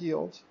we are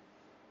healed.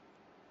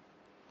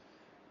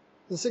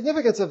 The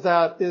significance of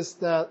that is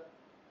that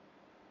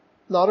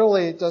not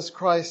only does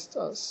Christ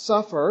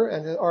suffer,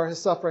 and are his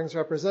sufferings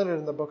represented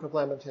in the book of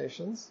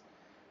Lamentations,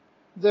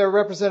 they're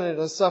represented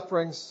as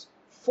sufferings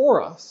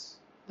for us,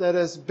 that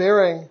is,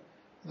 bearing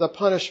the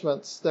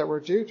punishments that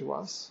were due to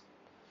us.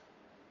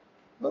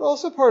 But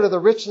also part of the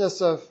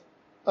richness of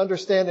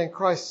understanding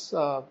Christ's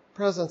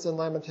presence in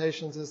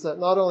Lamentations is that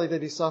not only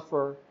did he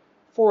suffer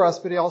for us,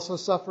 but he also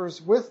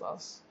suffers with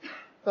us. In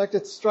fact,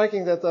 it's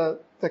striking that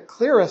the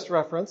clearest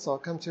reference, I'll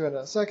come to in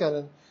a second,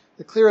 and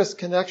the clearest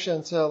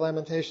connection to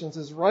Lamentations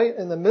is right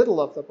in the middle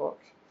of the book.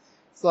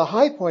 It's the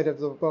high point of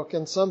the book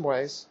in some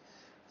ways,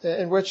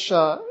 in which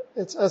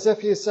it's as if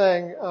he's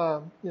saying,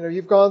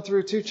 you've gone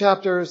through 2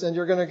 chapters and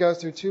you're going to go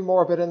through 2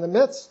 more, but in the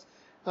midst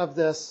of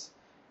this,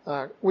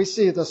 we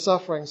see the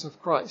sufferings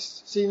of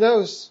Christ. So he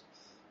knows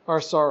our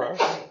sorrow.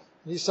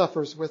 He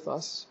suffers with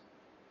us.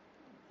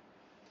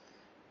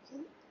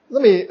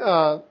 Let me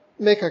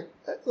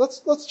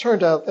let's turn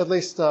to at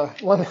least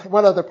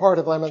one other part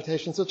of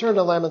Lamentations. So turn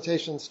to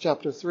Lamentations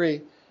chapter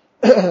 3.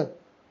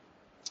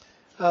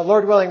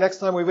 Lord willing, next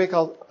time we meet,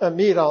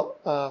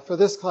 for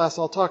this class,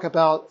 I'll talk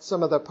about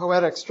some of the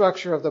poetic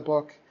structure of the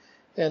book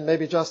and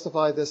maybe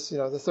justify this, the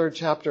 3rd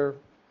chapter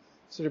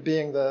sort of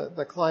being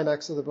the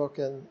climax of the book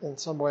in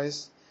some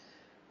ways.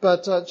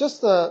 But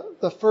just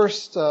the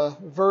first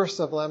verse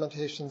of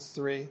Lamentations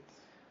 3.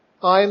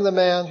 I am the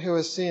man who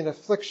has seen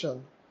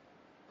affliction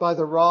by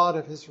the rod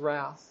of his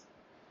wrath.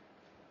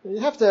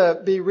 You have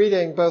to be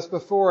reading both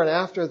before and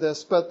after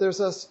this, but there's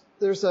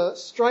a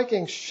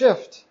striking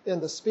shift in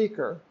the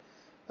speaker.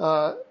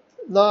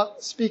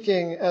 Not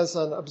speaking as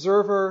an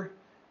observer,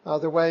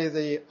 the way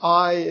the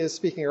I is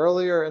speaking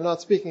earlier, and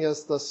not speaking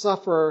as the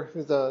sufferer,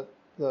 who the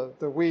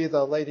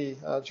Lady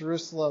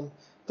Jerusalem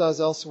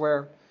does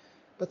elsewhere.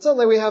 But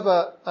suddenly we have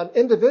an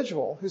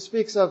individual who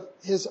speaks of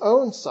his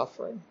own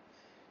suffering.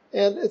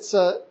 And it's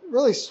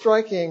really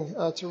striking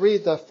to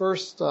read the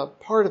first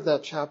part of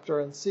that chapter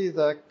and see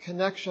the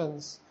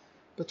connections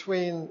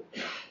between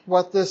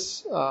what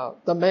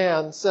the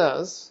man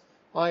says,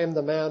 I am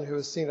the man who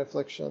has seen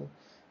affliction,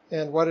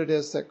 and what it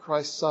is that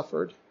Christ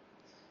suffered.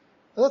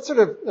 And that sort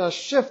of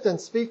shift in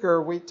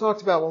speaker we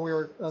talked about when we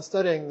were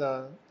studying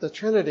the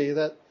Trinity,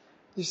 that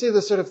you see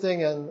this sort of thing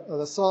in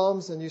the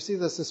Psalms, and you see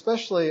this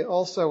especially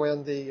also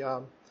in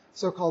the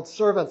so-called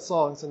servant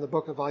songs in the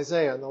book of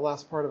Isaiah, in the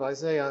last part of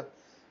Isaiah,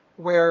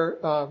 where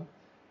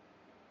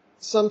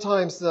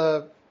sometimes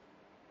the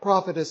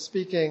prophet is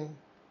speaking,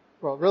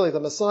 well, really the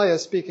Messiah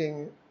is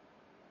speaking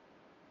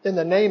in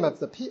the name of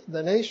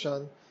the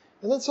nation,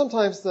 and then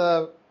sometimes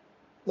the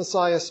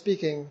Messiah is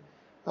speaking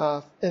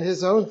in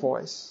his own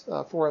voice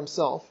for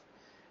himself.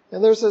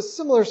 And there's a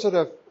similar sort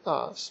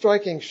of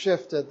striking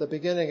shift at the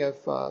beginning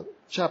of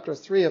chapter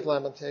 3 of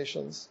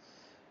Lamentations,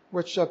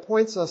 which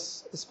points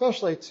us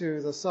especially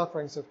to the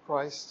sufferings of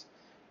Christ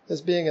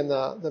as being in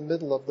the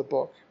middle of the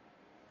book.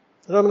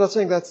 And I'm not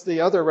saying that's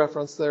the other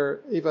reference. There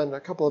are even a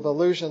couple of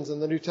allusions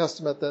in the New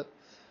Testament that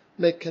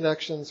make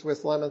connections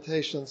with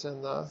Lamentations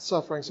and the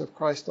sufferings of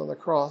Christ on the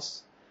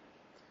cross.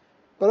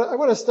 But I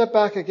want to step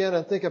back again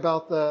and think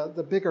about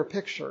the bigger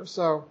picture.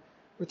 So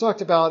we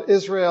talked about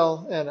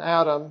Israel and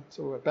Adam,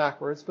 so we went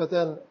backwards, but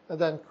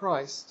then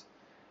Christ.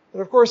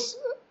 And of course,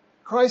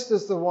 Christ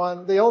is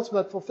the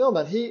ultimate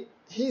fulfillment.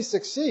 He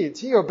succeeds.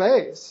 He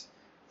obeys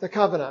the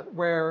covenant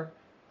where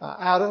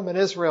Adam and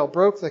Israel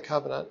broke the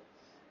covenant.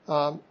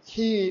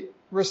 He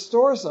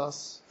restores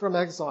us from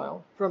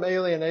exile, from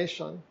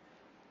alienation.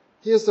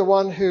 He is the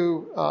one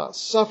who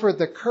suffered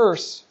the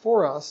curse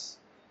for us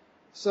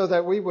so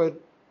that we would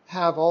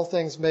have all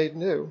things made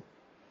new.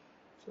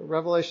 So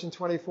Revelation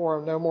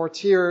 24, no more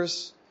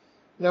tears,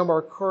 no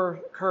more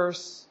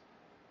curse,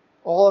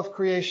 all of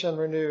creation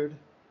renewed.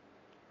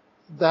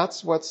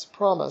 That's what's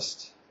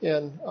promised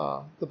in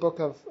the book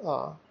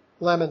of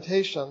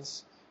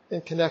Lamentations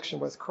in connection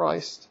with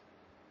Christ.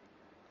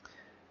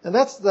 And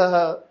that's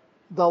the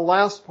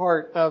last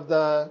part of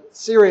the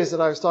series that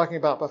I was talking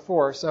about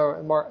before.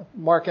 So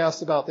Mark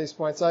asked about these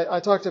points. I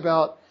talked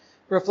about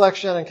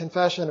reflection and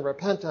confession and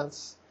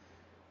repentance.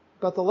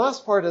 But the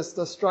last part is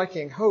the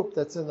striking hope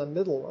that's in the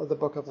middle of the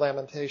book of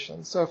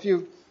Lamentations. So if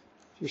you're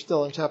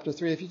still in chapter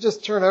 3, if you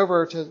just turn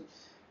over to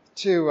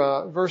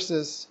to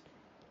verses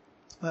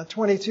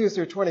 22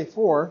 through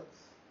 24,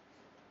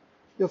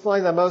 you'll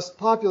find the most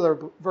popular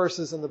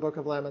verses in the book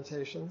of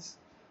Lamentations.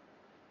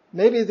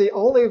 Maybe the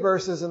only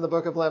verses in the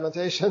book of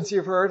Lamentations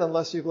you've heard,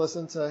 unless you've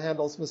listened to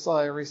Handel's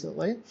Messiah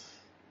recently.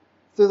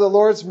 Through the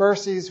Lord's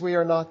mercies we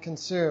are not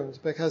consumed,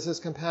 because his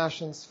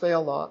compassions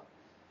fail not.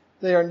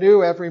 They are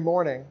new every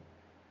morning.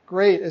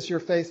 Great is your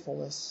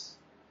faithfulness.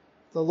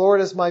 The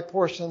Lord is my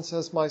portion,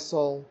 says my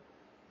soul.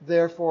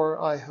 Therefore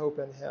I hope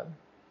in him.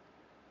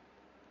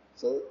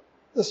 So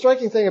the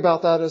striking thing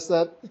about that is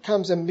that it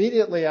comes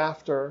immediately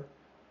after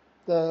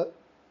the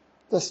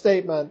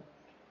statement,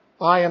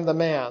 I am the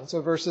man.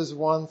 So verses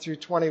 1 through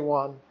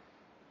 21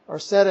 are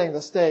setting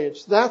the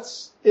stage.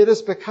 It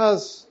is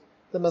because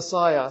the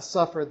Messiah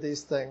suffered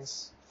these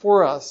things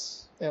for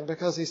us, and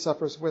because he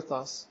suffers with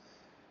us,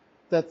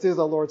 that through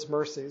the Lord's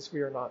mercies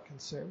we are not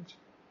consumed.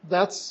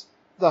 That's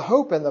the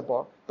hope in the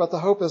book, but the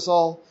hope is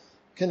all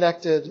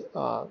connected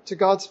to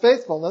God's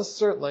faithfulness,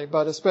 certainly,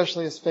 but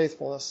especially his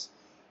faithfulness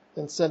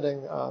in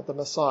sending the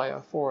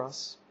Messiah for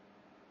us.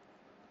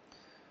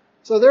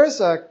 So there's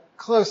a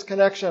close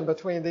connection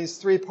between these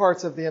three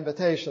parts of the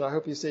invitation, I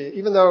hope you see.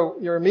 Even though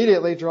you're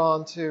immediately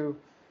drawn to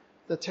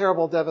the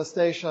terrible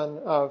devastation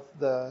of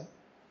the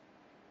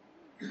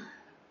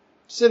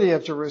city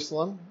of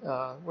Jerusalem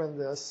when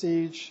the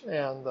siege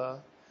and the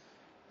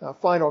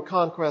final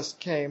conquest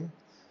came.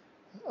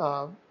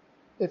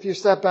 If you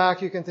step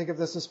back, you can think of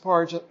this as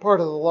part of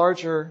the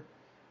larger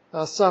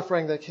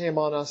suffering that came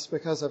on us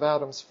because of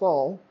Adam's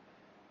fall.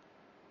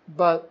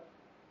 But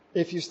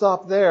if you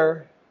stop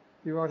there,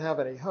 you won't have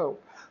any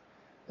hope.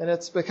 And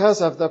it's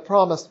because of the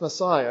promised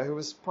Messiah, who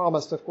was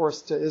promised, of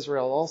course, to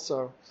Israel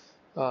also,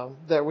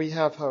 that we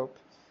have hope,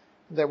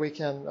 that we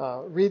can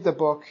read the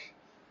book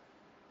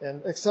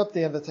and accept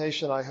the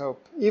invitation, I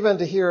hope, even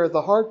to hear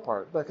the hard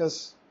part,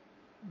 because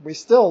we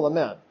still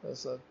lament,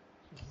 as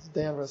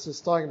Dan was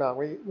just talking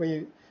about.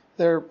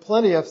 There are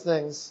plenty of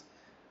things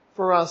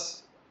for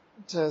us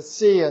to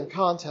see and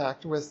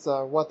contact with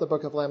what the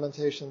book of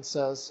Lamentations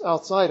says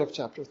outside of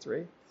chapter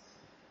 3.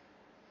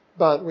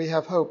 But we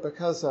have hope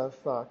because of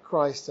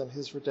Christ and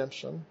his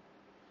redemption.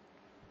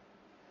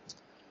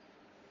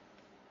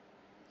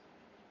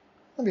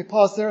 Let me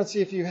pause there and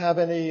see if you have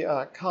any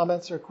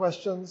comments or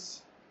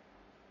questions.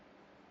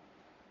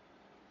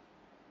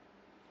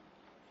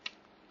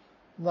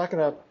 I'm not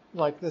going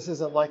to, this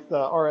isn't like the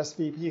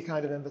RSVP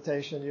kind of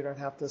invitation. You don't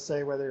have to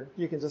say whether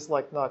you can just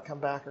not come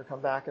back or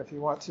come back if you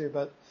want to.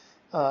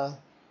 But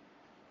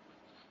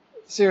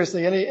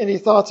seriously, any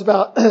thoughts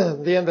about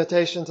the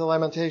invitation to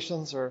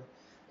Lamentations or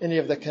any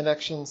of the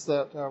connections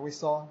that we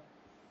saw?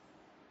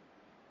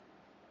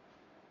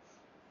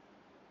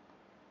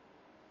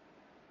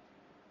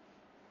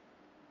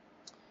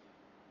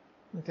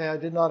 Okay, I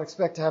did not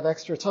expect to have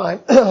extra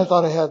time. I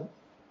thought I had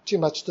too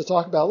much to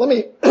talk about. Let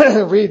me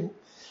read.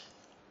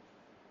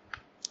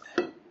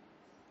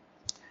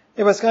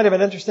 It was kind of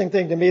an interesting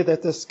thing to me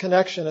that this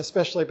connection,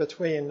 especially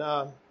between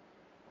the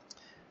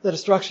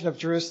destruction of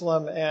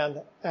Jerusalem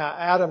and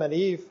Adam and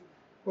Eve,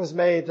 was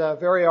made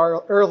very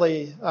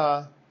early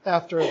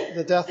after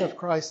the death of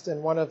Christ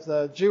in one of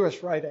the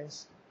Jewish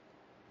writings.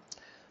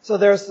 So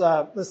there's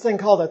this thing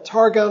called a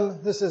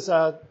Targum. This is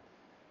a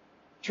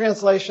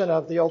translation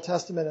of the Old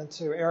Testament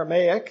into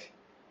Aramaic,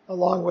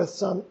 along with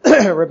some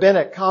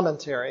rabbinic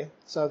commentary.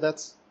 So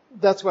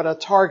that's what a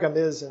Targum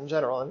is in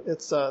general. And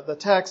it's the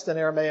text in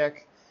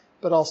Aramaic,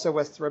 but also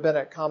with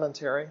rabbinic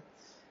commentary.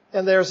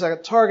 And there's a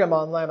Targum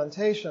on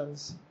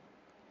Lamentations,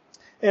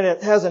 and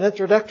it has an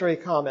introductory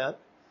comment.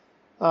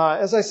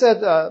 As I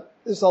said,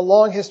 there's a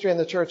long history in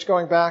the church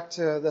going back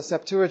to the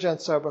Septuagint,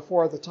 so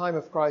before the time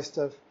of Christ,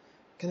 of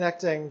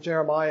connecting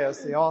Jeremiah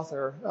as the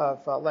author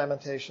of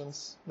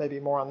Lamentations. Maybe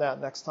more on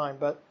that next time.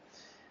 But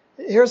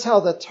here's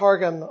how the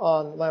Targum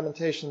on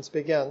Lamentations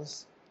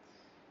begins.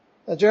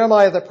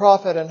 Jeremiah the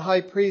prophet and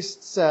high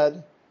priest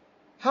said,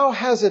 "How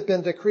has it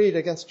been decreed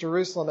against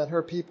Jerusalem and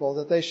her people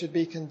that they should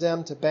be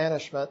condemned to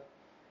banishment,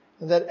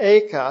 and that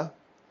Acah,"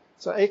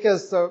 so Acah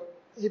is the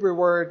Hebrew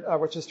word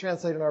which is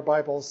translated in our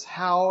Bibles,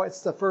 how,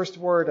 it's the first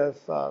word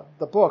of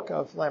the book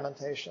of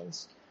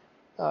Lamentations.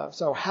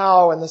 So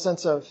how, in the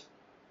sense of,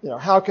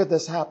 how could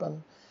this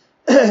happen?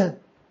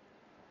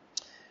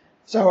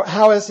 So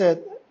how has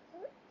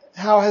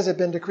it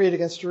been decreed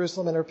against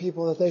Jerusalem and her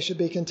people that they should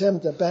be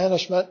condemned to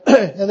banishment,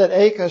 and that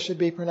Acah should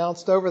be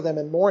pronounced over them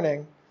in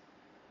mourning,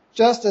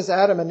 just as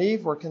Adam and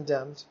Eve were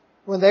condemned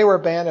when they were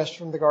banished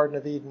from the Garden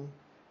of Eden,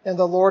 and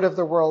the Lord of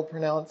the world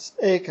pronounced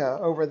Acah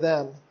over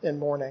them in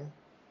mourning.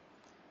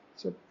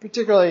 So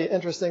particularly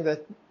interesting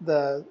that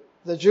the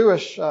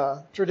Jewish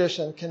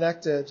tradition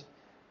connected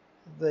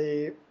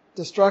the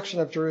destruction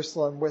of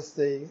Jerusalem with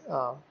the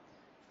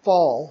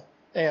fall,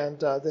 and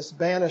this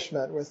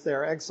banishment with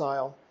their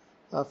exile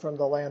from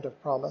the land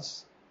of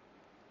promise.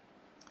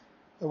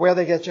 Where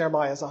they get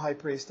Jeremiah as a high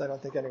priest, I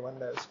don't think anyone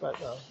knows, but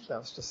that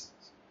was just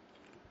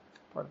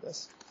part of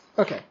this.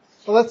 Okay,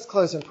 well, let's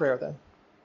close in prayer then.